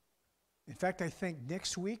nations. In fact, I think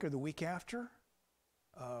next week or the week after,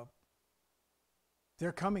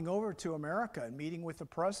 they're coming over to America and meeting with the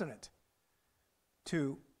president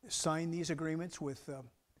to sign these agreements with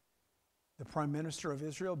the Prime Minister of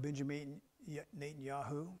Israel, Benjamin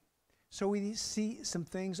Netanyahu. So we see some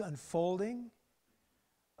things unfolding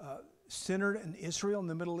centered in Israel in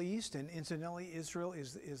the Middle East. And incidentally, Israel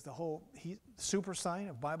is the whole super sign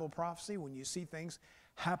of Bible prophecy. When you see things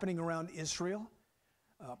happening around Israel,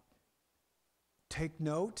 take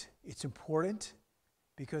note. It's important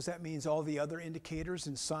because that means all the other indicators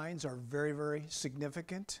and signs are very, very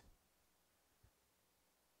significant.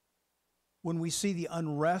 When we see the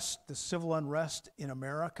unrest, the civil unrest in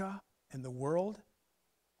America and the world,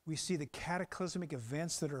 we see the cataclysmic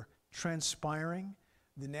events that are transpiring,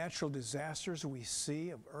 the natural disasters we see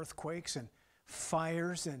of earthquakes and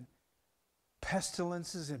fires and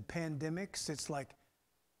pestilences and pandemics. It's like,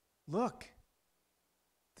 look,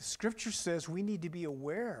 the scripture says we need to be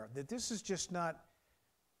aware that this is just not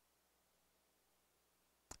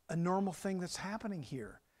a normal thing that's happening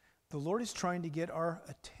here. The Lord is trying to get our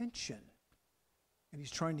attention. And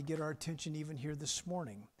He's trying to get our attention even here this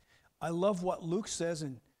morning. I love what Luke says,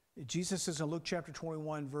 and Jesus says in Luke chapter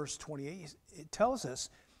 21, verse 28, it tells us,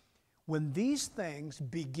 when these things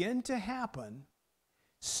begin to happen,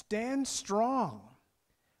 stand strong.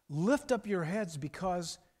 Lift up your heads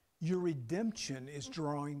because your redemption is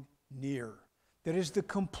drawing near. That is, the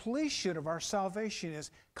completion of our salvation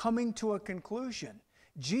is coming to a conclusion.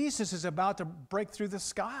 Jesus is about to break through the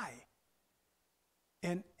sky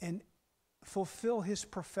and fulfill His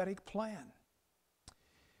prophetic plan.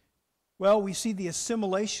 Well, we see the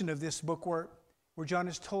assimilation of this book where John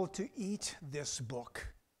is told to eat this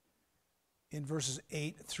book in verses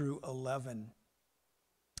 8 through 11.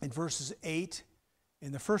 In verses 8,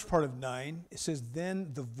 in the first part of 9, it says,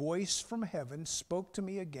 then the voice from heaven spoke to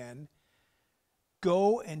me again,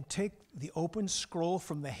 go and take the open scroll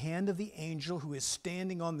from the hand of the angel who is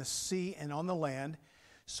standing on the sea and on the land.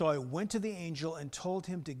 So I went to the angel and told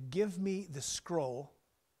him to give me the scroll.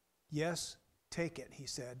 Yes, take it, he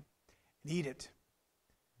said, and eat it.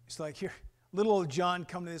 It's like, here, little old John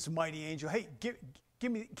come to this mighty angel. Hey,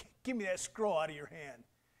 give me that scroll out of your hand.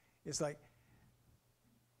 It's like,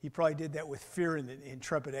 he probably did that with fear and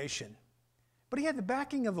trepidation. But he had the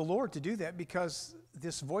backing of the Lord to do that, because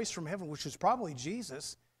this voice from heaven, which was probably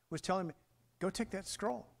Jesus, was telling him, go take that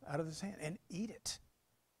scroll out of his hand and eat it.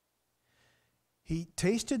 He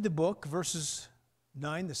tasted the book, verses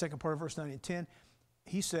 9, the second part of verse 9 and 10.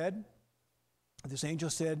 He said, this angel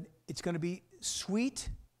said, it's going to be sweet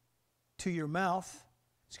to your mouth.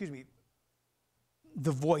 Excuse me,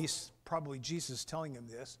 the voice, probably Jesus telling him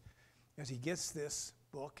this, as he gets this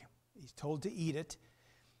book, he's told to eat it.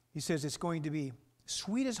 He says it's going to be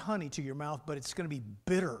sweet as honey to your mouth, but it's going to be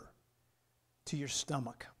bitter to your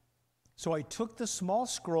stomach. So I took the small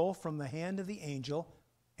scroll from the hand of the angel,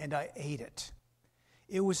 and I ate it.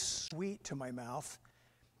 It was sweet to my mouth,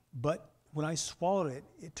 but when I swallowed it,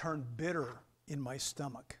 it turned bitter in my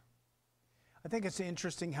stomach. I think it's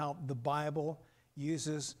interesting how the Bible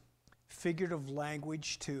uses figurative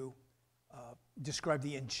language to describe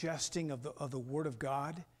the ingesting of the Word of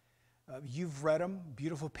God. You've read them,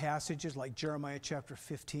 beautiful passages like Jeremiah chapter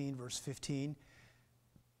 15, verse 15.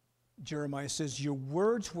 Jeremiah says, your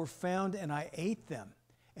words were found and I ate them,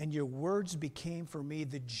 and your words became for me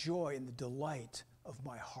the joy and the delight of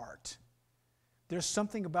my heart. There's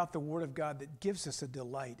something about the Word of God that gives us a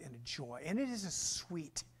delight and a joy, and it is a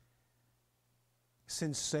sweet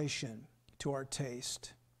sensation to our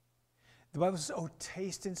taste. The Bible says, oh,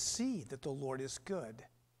 taste and see that the Lord is good.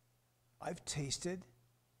 I've tasted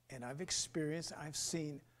and I've experienced, I've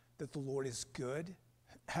seen that the Lord is good.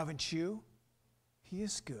 Haven't you? He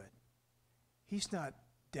is good. He's not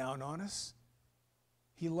down on us.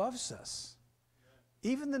 He loves us.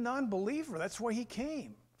 Even the non-believer, that's why he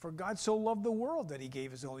came. For God so loved the world that he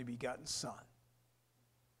gave his only begotten Son.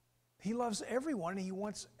 He loves everyone, and he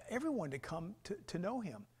wants everyone to come to know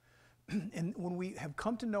him. And when we have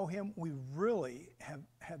come to know him, we really have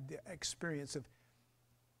had the experience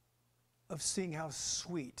of seeing how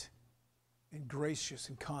sweet and gracious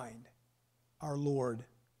and kind our Lord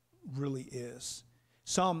really is.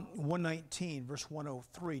 Psalm 119, verse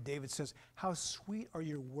 103, David says, how sweet are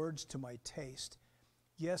your words to my taste.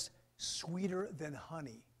 Yes, sweeter than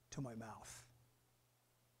honey to my mouth.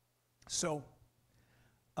 So,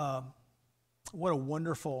 what a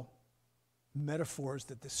wonderful metaphors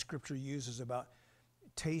that the scripture uses about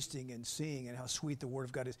tasting and seeing and how sweet the Word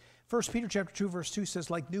of God is. 1 Peter chapter 2, verse 2 says,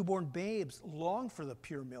 like newborn babes, long for the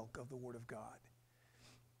pure milk of the Word of God.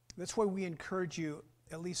 That's why we encourage you,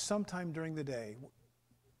 at least sometime during the day,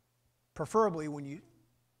 preferably when you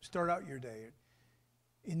start out your day,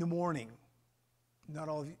 in the morning. Not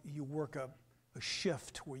all of you work a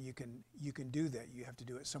shift where you can do that. You have to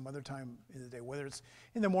do it some other time in the day, whether it's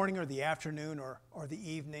in the morning or the afternoon or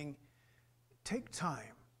the evening. Take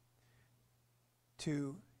time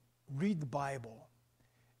to read the Bible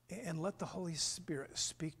and let the Holy Spirit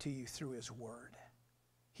speak to you through His Word.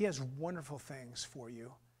 He has wonderful things for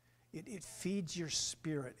you. It feeds your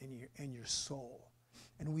spirit and your soul.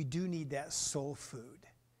 And we do need that soul food.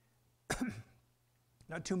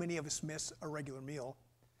 Not too many of us miss a regular meal.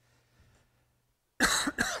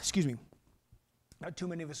 Excuse me. Not too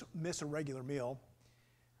many of us miss a regular meal.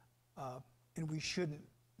 And we shouldn't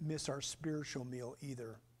miss our spiritual meal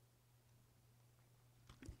either.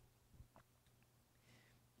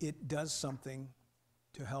 It does something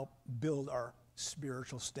to help build our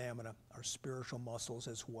spiritual stamina, our spiritual muscles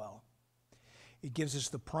as well. It gives us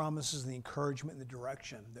the promises and the encouragement and the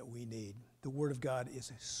direction that we need. The Word of God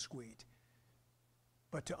is sweet.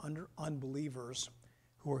 But to unbelievers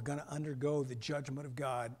who are going to undergo the judgment of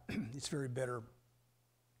God, it's very bitter.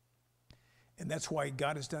 And that's why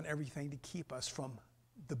God has done everything to keep us from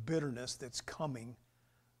the bitterness that's coming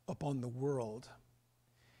upon the world.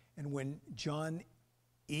 And when John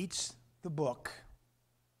eats the book,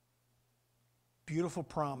 beautiful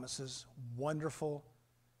promises, wonderful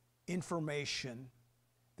information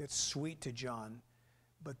that's sweet to John,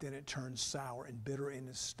 but then it turns sour and bitter in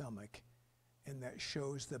his stomach, and that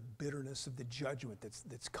shows the bitterness of the judgment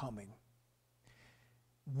that's coming.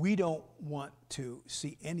 We don't want to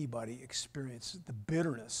see anybody experience the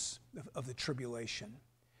bitterness of the tribulation.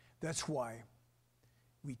 That's why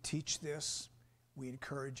we teach this. We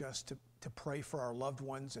encourage us to pray for our loved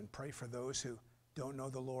ones and pray for those who don't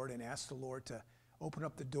know the Lord, and ask the Lord to open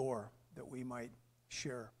up the door that we might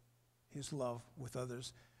share His love with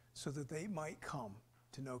others so that they might come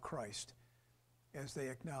to know Christ as they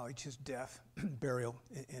acknowledge His death, burial,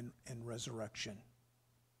 and resurrection.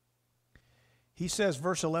 He says,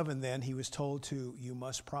 verse 11, then, he was told you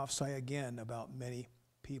must prophesy again about many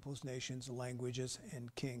peoples, nations, languages,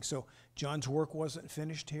 and kings. So John's work wasn't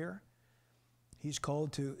finished here. He's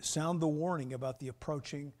called to sound the warning about the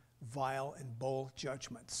approaching vile and bold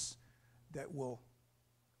judgments that will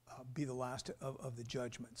be the last of the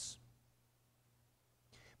judgments.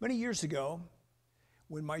 Many years ago,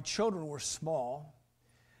 when my children were small,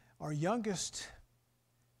 our youngest,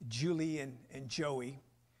 Julie and Joey,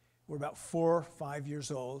 were about 4 or 5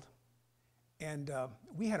 years old. And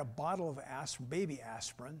we had a bottle of aspirin, baby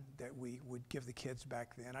aspirin, that we would give the kids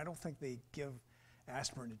back then. I don't think they give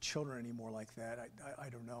aspirin to children anymore like that. I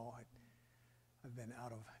don't know. I've been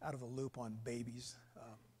out of the loop on babies.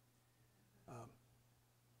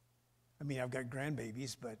 I mean, I've got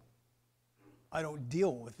grandbabies, but I don't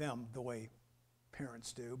deal with them the way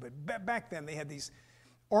parents do. But back then, they had these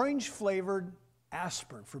orange-flavored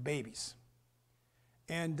aspirin for babies.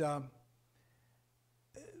 And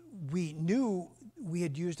we knew we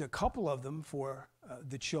had used a couple of them for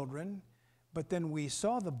the children, but then we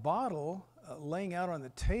saw the bottle laying out on the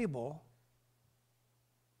table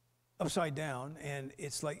upside down, and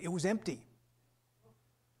it's like it was empty.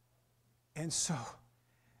 And so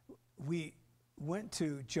we went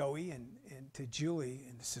to Joey and to Julie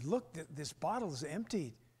and said, look, this bottle is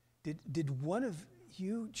empty. Did one of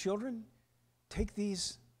you children take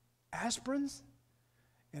these aspirins?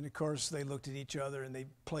 And of course, they looked at each other and they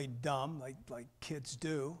played dumb, like kids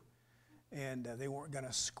do. And they weren't going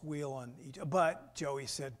to squeal on each other. But Joey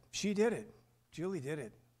said, she did it. Julie did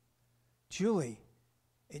it. Julie.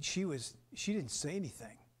 And she didn't say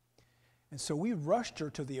anything. And so we rushed her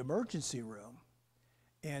to the emergency room.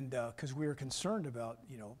 And because we were concerned about,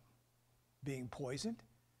 being poisoned.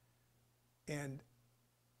 And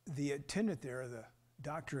the attendant there, the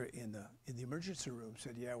doctor in the emergency room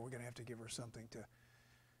said, yeah, we're going to have to give her something to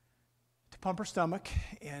pump her stomach.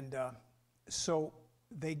 And so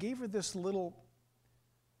they gave her this little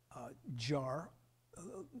jar, a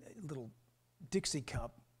little Dixie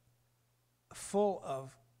cup full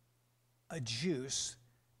of a juice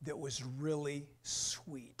that was really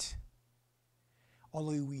sweet.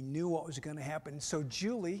 Only we knew what was going to happen. So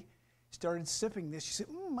Julie started sipping this. She said,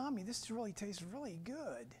 Mommy, this really tastes really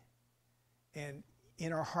good. And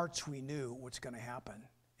in our hearts, we knew what's going to happen.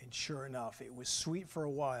 And sure enough, it was sweet for a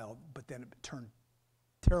while, but then it turned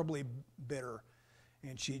terribly bitter.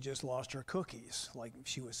 And she just lost her cookies like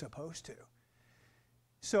she was supposed to.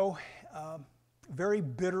 So, very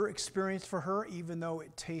bitter experience for her, even though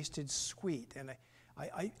it tasted sweet. And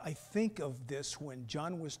I think of this when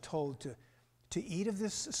John was told to eat of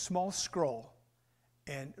this small scroll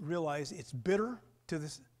and realize it's bitter to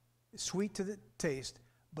the sweet to the taste,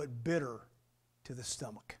 but bitter to the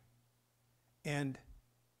stomach. And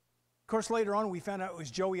of course, later on, we found out it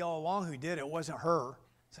was Joey all along who did it. It wasn't her.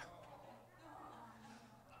 So,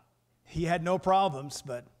 he had no problems,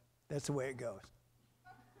 but that's the way it goes.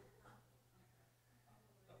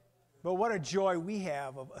 But what a joy we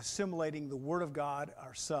have of assimilating the Word of God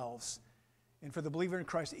ourselves. And for the believer in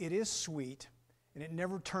Christ, it is sweet, and it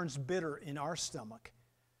never turns bitter in our stomach,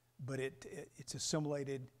 but it's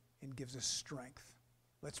assimilated and gives us strength.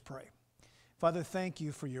 Let's pray. Father, thank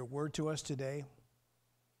you for your word to us today.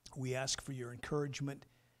 We ask for your encouragement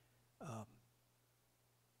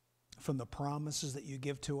from the promises that you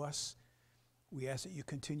give to us. We ask that you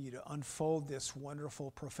continue to unfold this wonderful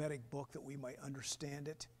prophetic book that we might understand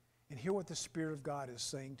it and hear what the Spirit of God is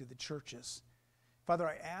saying to the churches. Father,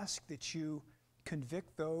 I ask that you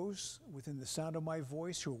convict those within the sound of my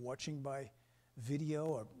voice who are watching by video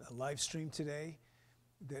or a live stream today,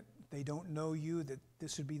 that they don't know you, that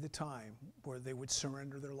this would be the time where they would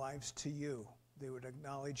surrender their lives to you. They would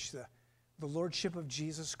acknowledge the lordship of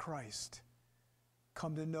Jesus Christ,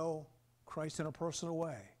 come to know Christ in a personal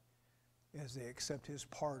way as they accept his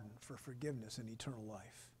pardon for forgiveness and eternal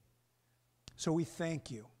life. So we thank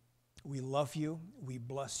you. We love you. We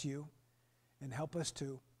bless you. And help us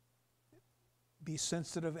to be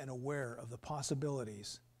sensitive and aware of the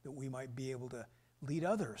possibilities that we might be able to lead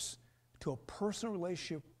others to a personal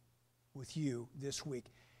relationship with you this week.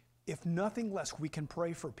 If nothing less, we can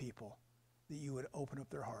pray for people that you would open up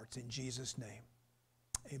their hearts. In Jesus' name,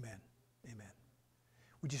 amen. Amen.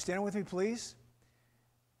 Would you stand with me, please?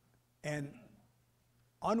 And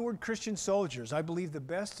onward, Christian soldiers. I believe the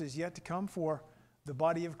best is yet to come for the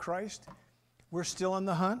body of Christ. We're still on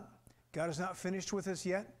the hunt. God is not finished with us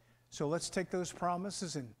yet. So let's take those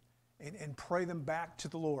promises and pray them back to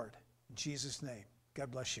the Lord. In Jesus' name,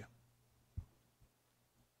 God bless you.